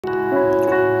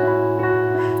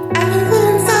I've been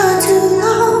going far too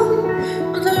long.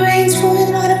 All the rain's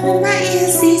falling out of my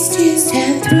ears, these tears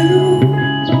tear through.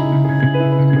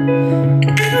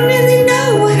 And I don't really know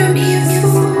what I'm here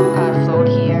for. I float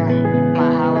here, my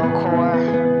hollow core.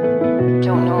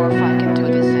 Don't know if I can do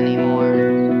this anymore.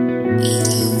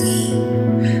 EDOBY.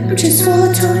 I'm just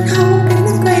watering hope in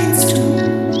the brainstorm,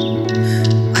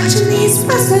 watching these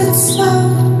buzzards fall,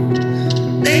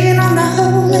 laying on the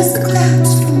hole as the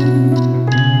clouds fall.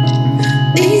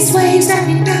 These waves at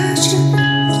me dashing,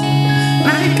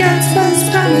 my guts false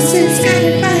promises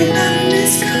guided by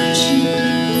anonymous caution.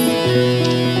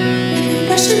 And I'm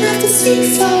rushing after sea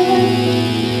fall,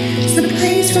 it's the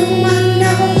place from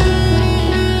unknown,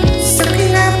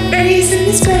 soaking up rays in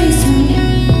this gray zone.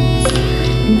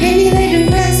 Maybe later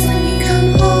rest when you come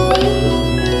home.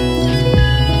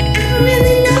 I don't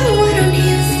really know what I'm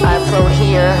here for. I float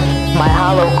here, my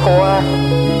hollow core,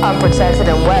 unprotected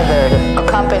and weathered,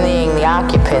 accompanying the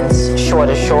occupants shore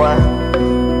to shore.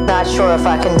 Not sure if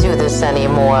I can do this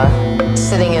anymore.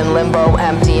 Sitting in limbo,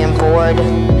 empty and bored.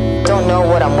 Don't know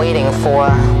what I'm waiting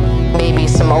for. Maybe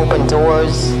some open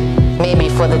doors. Maybe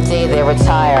for the day they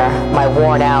retire my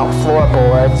worn out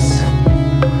floorboards.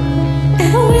 I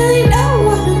don't really know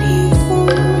what I'm here for.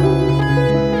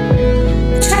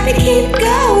 I try to keep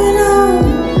going on,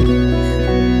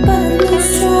 but I'm not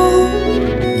strong.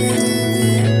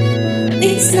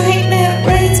 These nightmare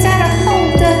brains got a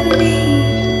hold of me.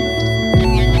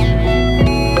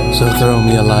 So throw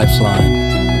me a lifeline.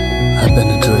 I've been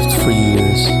adrift for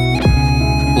years,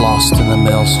 lost in a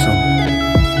maelstrom,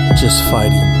 just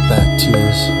fighting back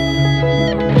tears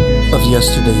of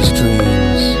yesterday's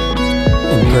dreams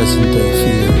and present day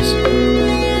fears.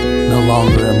 No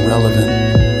longer am relevant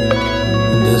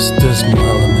in this dismal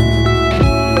element.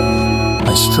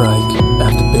 I strike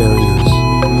at the barriers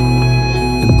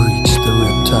and breach the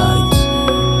riptides,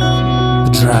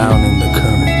 but drown in the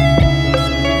current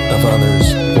of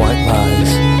others' white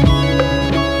lies.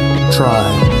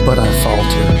 Try, but I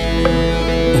falter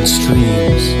in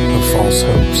streams of false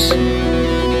hopes,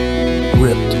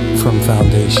 ripped from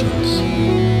foundations,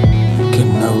 can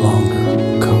no longer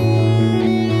cope.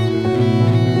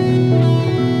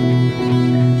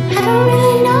 I don't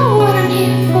really know what I'm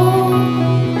here for,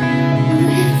 or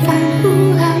if I'm who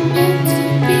I'm meant to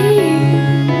be.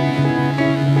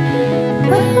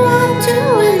 What do I do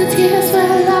when the tears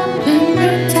well up and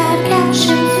riptide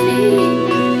captures me?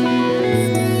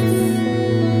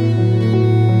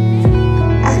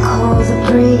 I call the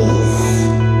breeze,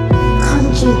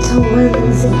 conjure to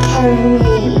winds and carry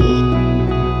me.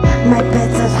 My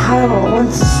battered hull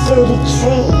once a sturdy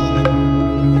tree.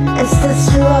 Is this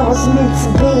who I was meant to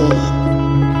be?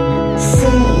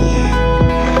 See,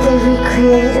 they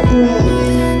recreated me.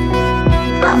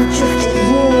 I've drifted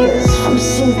years from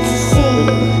sea to sea,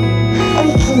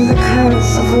 aching the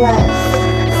currents of life,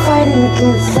 fighting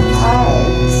against the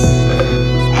tides,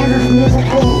 and I've never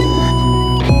been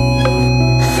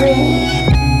free.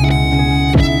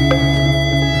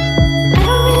 I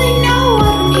don't really know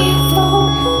what I'm here for.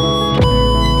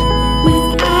 With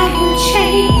iron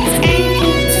chains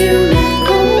anchored to my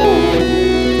core,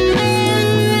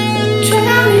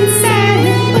 drowning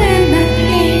silent when my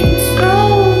hands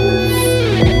froze,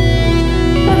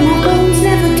 but my bones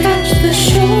never touch the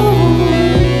shore.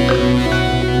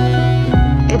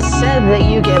 It's said that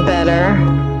you get better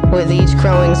with each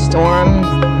growing storm,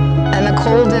 and the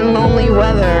cold and lonely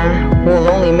weather will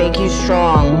only make you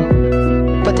strong.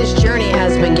 But this journey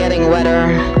has been getting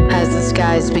wetter as the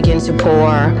skies begin to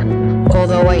pour.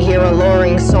 Although I hear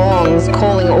alluring songs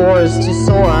calling oars to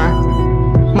soar,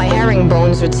 my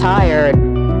herringbones are tired,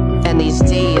 and these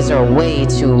days are way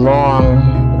too long.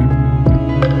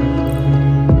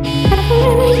 I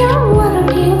don't really know what I'm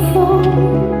here for.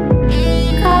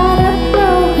 Caught up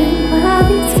rowing while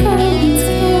these currents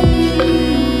carry me.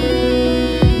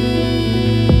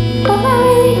 All I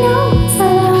really know is the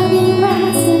longing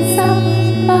rises up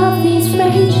above these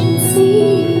raging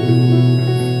seas.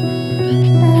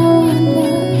 And I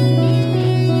wonder,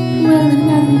 will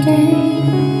another day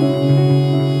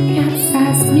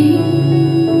capsize me?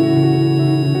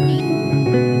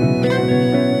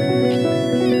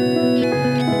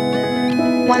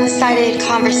 One-sided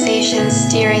conversations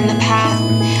steering the path.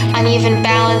 Uneven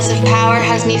balance of power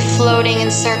has me floating in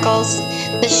circles.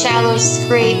 The shallows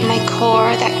scrape my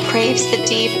core that craves the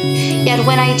deep. Yet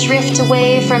when I drift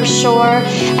away from shore,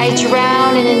 I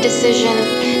drown in indecision,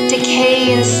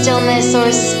 decay in stillness,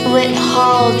 or split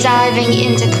hull diving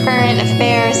into current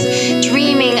affairs,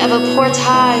 dreaming of a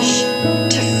portage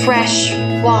to fresh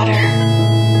water.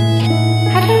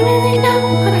 I don't really know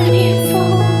what I'm here for.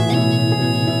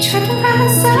 Try to ride I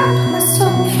set my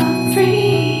soul for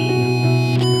free.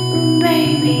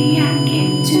 Maybe I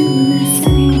can't do this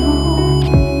anymore.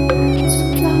 So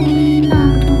floating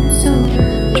on, so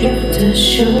drift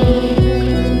ashore.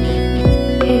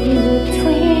 In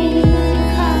between the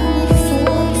clouds,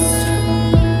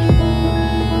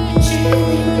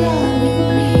 gently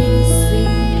blowing me to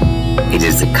sleep. It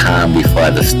is the calm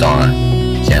before the storm,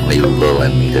 gently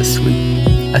lulling me to sleep.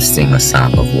 I sing a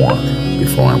song of warmth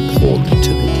before I'm pulled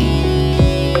into the deep.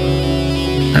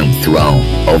 I'm thrown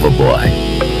overboard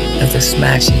as the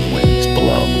smashing winds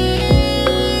blow.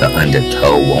 The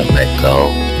undertow won't let go,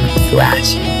 and I'm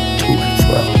thrashing to and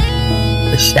fro.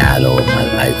 The shadow of my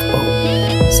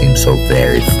lifeboat seems so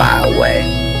very far away,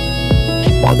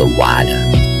 while the water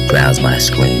drowns my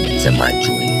screams and my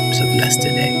dreams of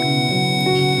yesterday.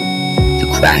 The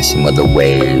crashing of the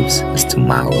waves as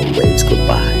tomorrow waves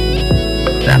goodbye.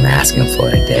 And I'm asking for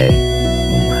a day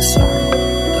when my sorrow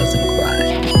doesn't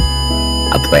cry.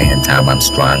 I pray in time I'm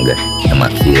stronger and my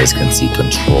fears can see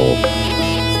control,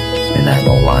 and I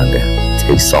no longer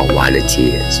take saltwater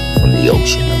tears from the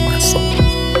ocean of my soul.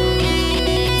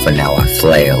 For now I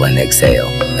flail and exhale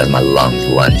as my lungs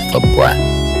lunge for breath,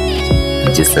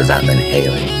 and just as I'm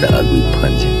inhaling the ugly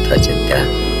pungent touch of death,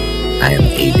 I am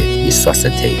aided,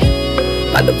 resuscitated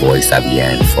by the voice I've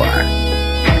yearned for,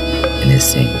 and it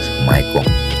sings, Michael,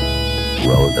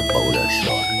 row the boat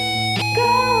ashore.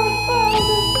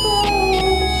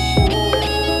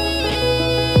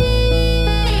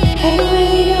 I don't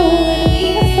really know what I'm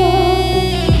here for.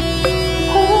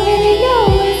 All I really know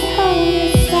is how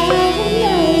inside and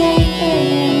now I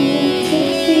need to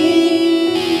be.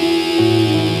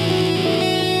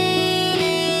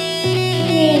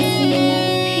 There's no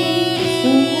peace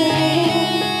when I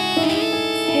am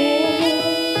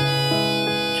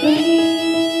dreaming.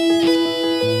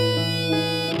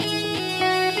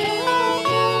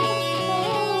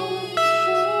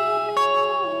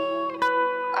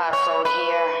 I float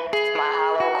here, my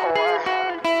hollow core.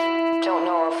 Don't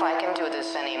know if I can do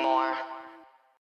this anymore.